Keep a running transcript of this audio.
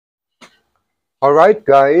Alright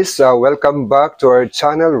guys, welcome back to our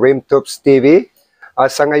channel remtopstv.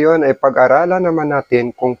 Sa ngayon ay pag-aralan naman natin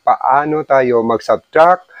kung paano tayo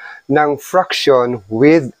mag-subtract ng fraction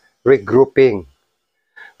with regrouping.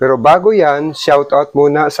 Pero bago yan, shoutout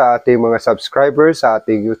muna sa ating mga subscribers sa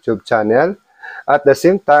ating YouTube channel. At the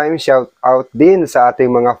same time, shoutout din sa ating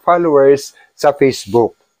mga followers sa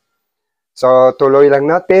Facebook. So tuloy lang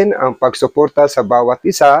natin ang pagsuporta sa bawat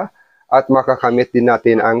isa at makakamit din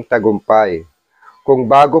natin ang tagumpay. Kung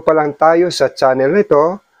bago pa lang tayo sa channel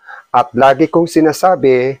nito, at lagi kong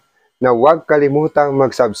sinasabi na huwag kalimutang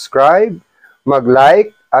mag-subscribe,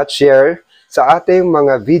 mag-like at share sa ating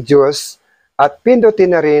mga videos at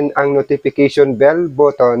pindutin na rin ang notification bell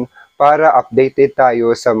button para updated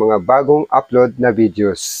tayo sa mga bagong upload na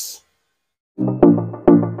videos.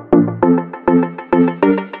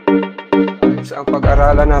 Ang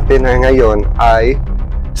pag-aralan natin ngayon ay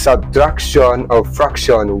subtraction of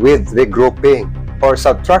fraction with regrouping or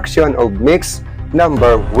subtraction of mixed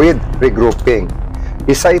number with regrouping.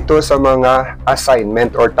 Isa ito sa mga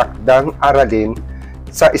assignment or takdang aralin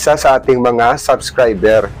sa isa sa ating mga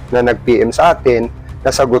subscriber na nag-PM sa atin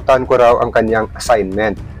na sagutan ko raw ang kanyang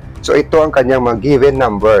assignment. So ito ang kanyang mga given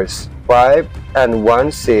numbers. 5 and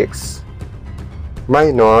 1, 6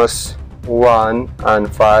 minus 1 and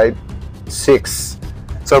 5, 6.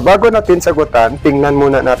 So bago natin sagutan, tingnan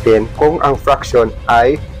muna natin kung ang fraction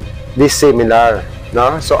ay dissimilar,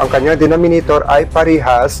 no? So ang kanyang denominator ay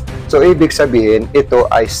parehas, so ibig sabihin ito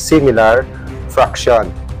ay similar fraction.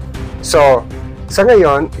 So sa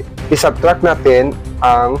ngayon, isubtract natin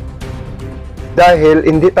ang, dahil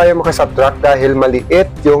hindi tayo makasubtract dahil maliit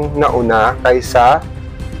yung nauna kaysa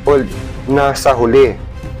nasa huli.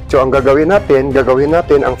 So ang gagawin natin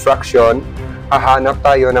ang fraction, hahanap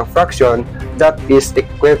tayo ng fraction that is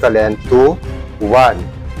equivalent to 1.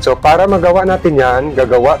 So para magawa natin yan,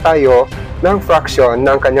 gagawa tayo ng fraction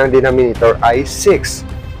ng kanyang denominator ay 6.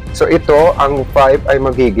 So ito, ang 5 ay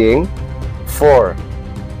magiging 4.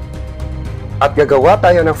 At gagawa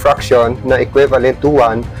tayo ng fraction na equivalent to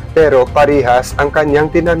 1, pero parehas ang kanyang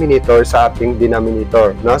denominator sa ating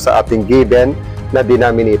denominator, no? Sa ating given na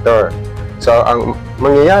denominator. So ang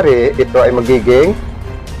mangyayari, ito ay magiging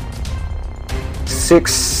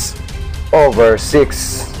 6 over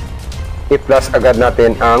 6. I-plus agad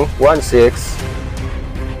natin ang 1/6.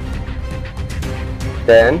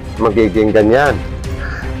 Then, magiging ganyan.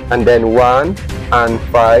 And then, 1 and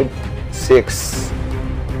 5, 6.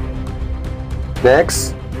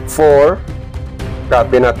 Next, 4.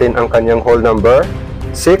 Copy natin ang kanyang whole number.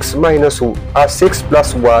 6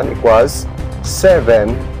 plus 1 equals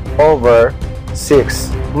 7 over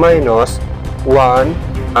 6 minus 1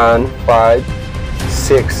 and 5,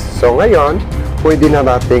 6. So, ngayon, pwede na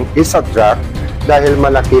nating isubtract dahil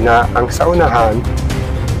malaki na ang saunahan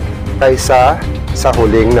kaysa sa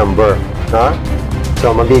huling number. Ha? So,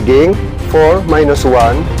 magiging 4 minus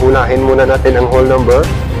 1. Unahin muna natin ang whole number.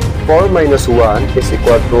 4 minus 1 is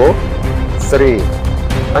equal to 3.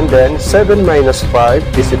 And then, 7 minus 5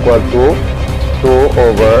 is equal to 2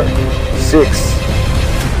 over 6.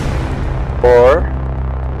 Or,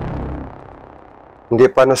 hindi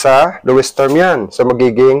pa nasa lowest term yan. So,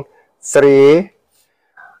 magiging 3.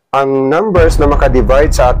 Ang numbers na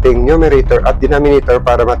makadivide sa ating numerator at denominator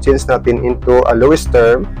para ma-change natin into a lowest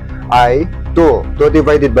term ay 2. 2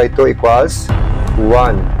 divided by 2 equals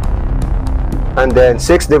 1. And then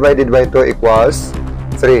 6 divided by 2 equals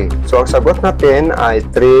 3. So ang sagot natin ay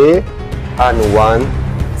 3 and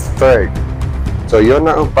 1/3. So yun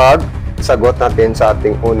na ang pagsagot natin sa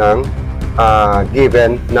ating unang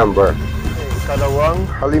given number. Ikalawang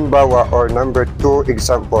halimbawa or number 2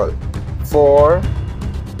 example. 4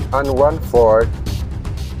 and 1/4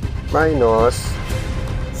 minus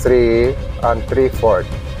 3 and 3/4.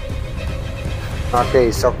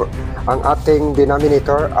 Okay, so ang ating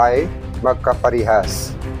denominator ay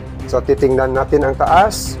magkaparihas. So titingnan natin ang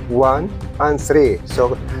taas, 1 and 3.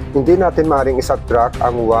 So hindi natin maaaring isubtract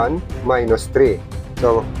ang 1 minus 3.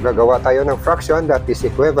 So gagawa tayo ng fraction that is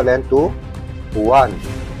equivalent to 1.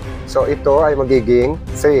 So ito ay magiging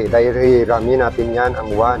 3 dahil hirami natin yan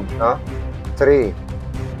ang 1, no? 3.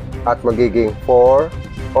 At magiging 4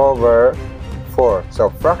 over 4.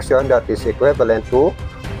 So, fraction that is equivalent to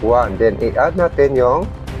 1. Then, i-add natin yung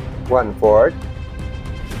 1/4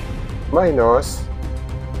 minus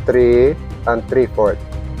 3 and 3/4.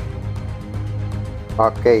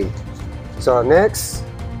 Okay. So, next,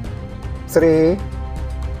 3,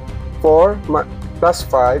 4 plus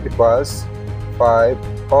 5 equals 5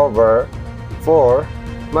 over 4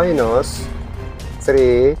 minus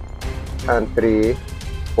 3 and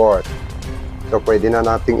 3/4. So, pwede na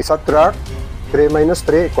nating isubtract. 3 minus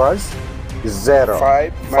 3 equals 0.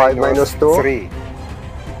 5 minus 2. 3.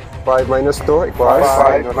 5 minus 2 equals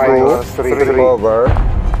 5 minus 3 over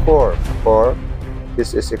 4. 4.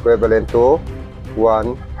 This is equivalent to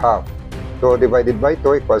 1 half. 2 divided by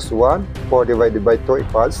 2 equals 1. 4 divided by 2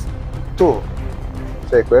 equals 2.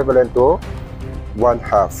 So equivalent to 1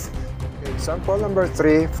 half. Example number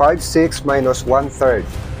 3, 5 6 minus 1/3.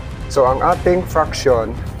 So ang ating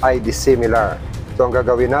fraction ay dissimilar. So ang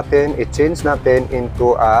gagawin natin, i-change natin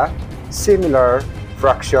into a similar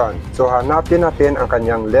fraction. So hanapin natin ang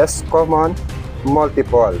kanyang less common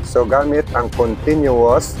multiple. So gamit ang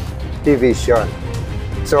continuous division.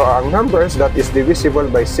 So ang numbers that is divisible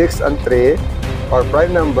by 6 and 3, or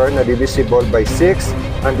prime number na divisible by 6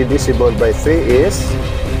 and divisible by 3 is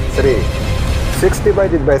 3. 6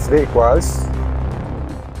 divided by 3 equals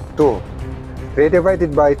 2. 3 divided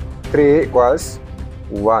by 3 equals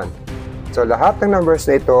 1. So lahat ng numbers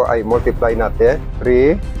na ito ay multiply natin.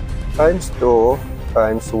 3 times 2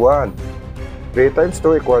 times 1. 3 times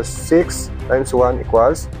 2 equals 6 times 1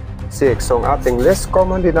 equals 6. So ang ating least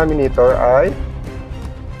common denominator ay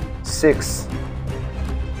 6.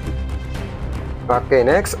 Okay,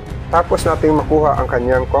 next. Tapos natin makuha ang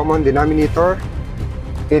kanyang common denominator.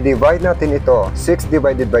 I-divide natin ito. 6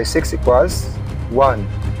 divided by 6 equals 1.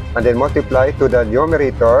 And then multiply to the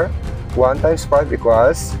numerator. 1 times 5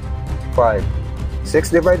 equals 5. 6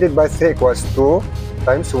 divided by 3 equals 2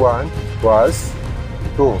 times 1 equals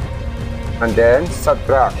 2. And then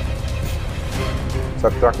subtract.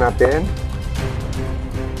 Subtract natin.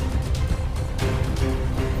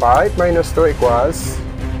 5 minus 2 equals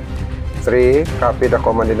 3. Copy the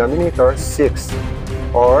common denominator, 6.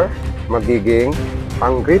 Or magiging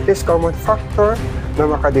ang greatest common factor na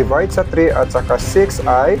makadivide sa 3 at saka 6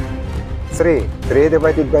 ay 3. 3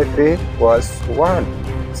 divided by 3 was 1.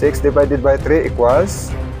 6 divided by 3 equals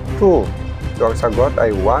 2. So ang sagot ay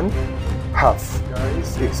 1 half.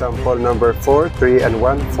 Guys, example number 4, 3 and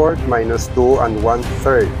 1/4 minus 2 and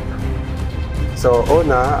 1/3. So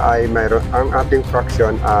una ay mayroon ang ating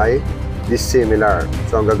fraction ay dissimilar.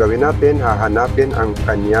 So ang gagawin natin, hahanapin ang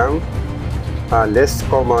kanyang less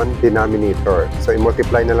common denominator. So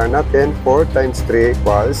i-multiply na lang natin. 4 times 3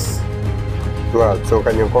 equals 12. So ang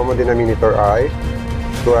kanyang common denominator ay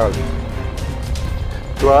 12.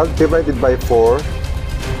 12 divided by 4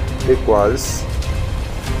 equals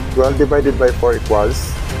 12 divided by 4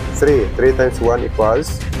 equals 3. 3 times 1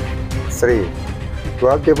 equals 3.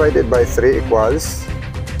 12 divided by 3 equals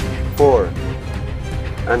 4.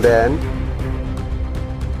 And then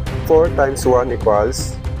 4 times 1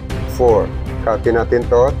 equals 4. Copy natin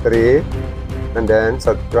to, 3. And then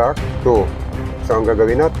subtract 2. So ang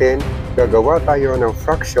gagawin natin, gagawa tayo ng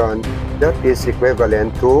fraction that is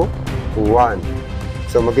equivalent to 1.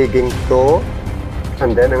 So magiging 2.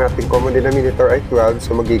 And then ang ating common denominator ay 12.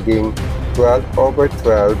 So magiging 12 over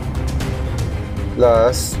 12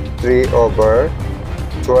 plus 3 over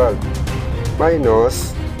 12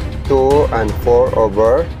 minus 2 and 4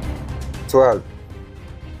 over 12.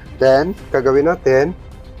 Then, gagawin natin,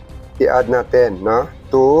 i-add natin, no?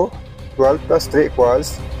 2, 12 plus 3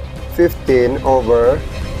 equals 15 over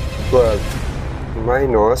 12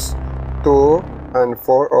 minus 2 and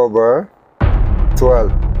 4 over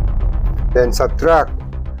 12. Then, subtract.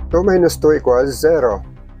 2 minus 2 equals 0.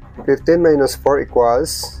 15 minus 4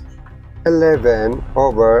 equals 11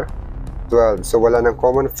 over 12. So, wala ng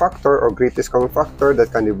common factor or greatest common factor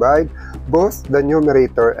that can divide both the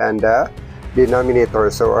numerator and the denominator.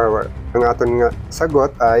 So, ang ating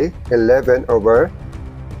sagot ay 11 over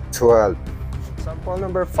 12. Example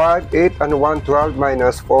number 5, 8 and 1/12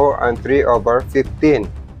 minus 4 and 3 over 15.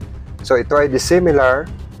 So, ito ay dissimilar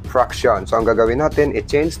fraction. So, ang gagawin natin,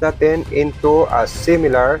 i-change natin into a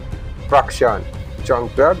similar fraction. So, ang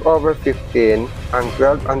 12 over 15, ang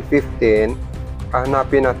 12 and 15,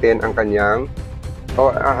 hanapin natin ang kanyang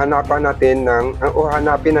hanapin natin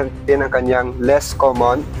ang kanyang less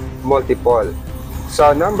common multiple.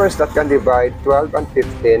 So numbers that can divide 12 and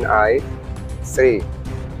 15 ay 3.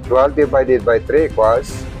 12 divided by 3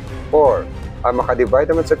 equals 4. Ang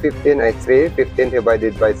makadivide naman sa 15 ay 3. 15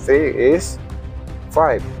 divided by 3 is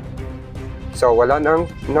 5. So wala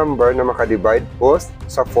nang number na makadivide both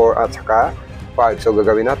sa 4 at saka 5. So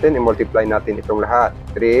gagawin natin, i-multiply natin itong lahat.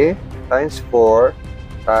 3 times 4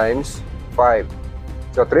 times 5.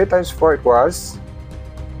 So 3 times 4 equals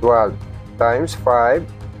 12 times 5.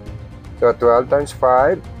 So 12 times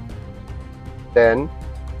 5, 10.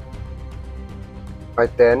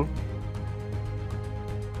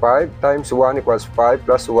 5 times 1 equals 5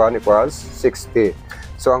 plus 1 equals 60.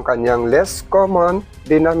 So ang kanyang less common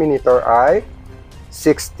denominator ay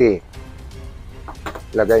 60.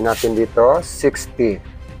 Lagay natin dito 60.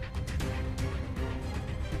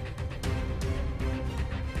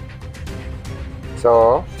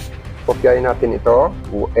 So, kopyahin natin ito.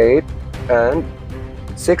 8 and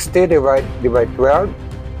 60 divide 12.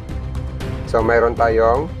 So, mayroon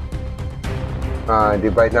tayong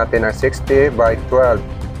divide natin ang 60 by 12.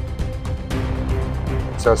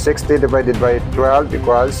 So, 60 divided by 12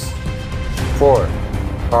 equals 4.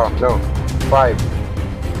 Oh, no. 5.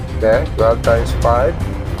 Okay, 12 times 5.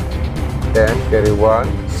 Then, carry 1.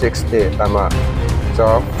 60. Tama.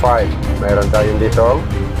 So, 5. Mayroon tayong ditong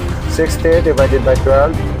 60 divided by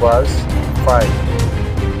 12 equals 5.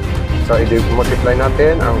 So, i-multiply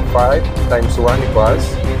natin ang 5 times 1 equals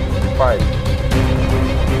 5.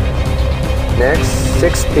 Next,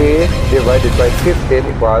 60 divided by 15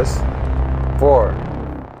 equals 4.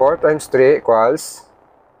 4 times 3 equals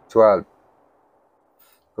 12.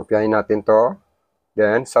 Kopyahin natin to.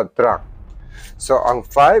 Then, subtract. So, ang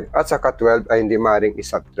 5 at saka 12 ay hindi maaaring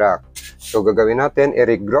i-subtract. So, gagawin natin,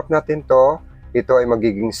 i-regroup natin to. Ito ay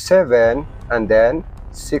magiging 7 and then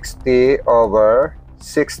 60 over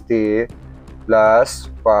 60 plus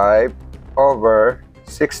 5 over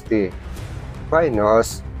 60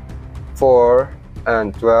 minus 4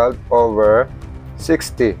 and 12 over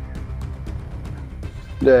 60.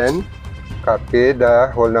 Then, copy the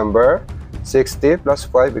whole number. 60 plus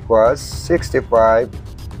 5 equals 65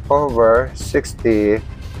 over 60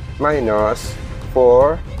 minus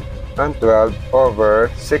 4 and 12 over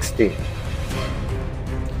 60.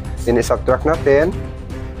 Ini-subtract natin.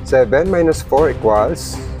 7 minus 4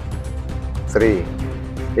 equals 3.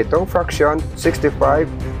 Itong fraction, 65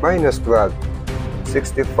 minus 12.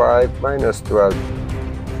 65 minus 12.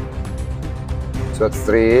 So,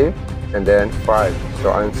 3 and then 5.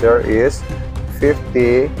 So, answer is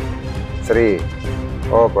 53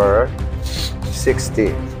 over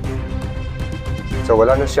 60. So,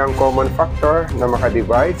 wala na siyang common factor na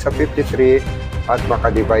makadivide sa 53 at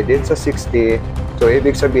makadivide din sa 60. So,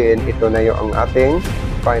 ibig sabihin, ito na yung ating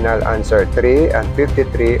final answer, 3 and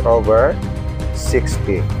 53 over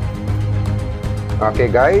 60. Okay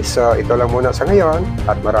guys, so ito lang muna sa ngayon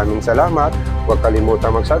at maraming salamat. Huwag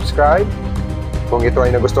kalimutan mag-subscribe. Kung ito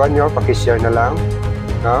ay nagustuhan nyo, pakishare na lang.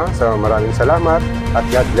 So maraming salamat at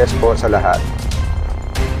God bless po sa lahat.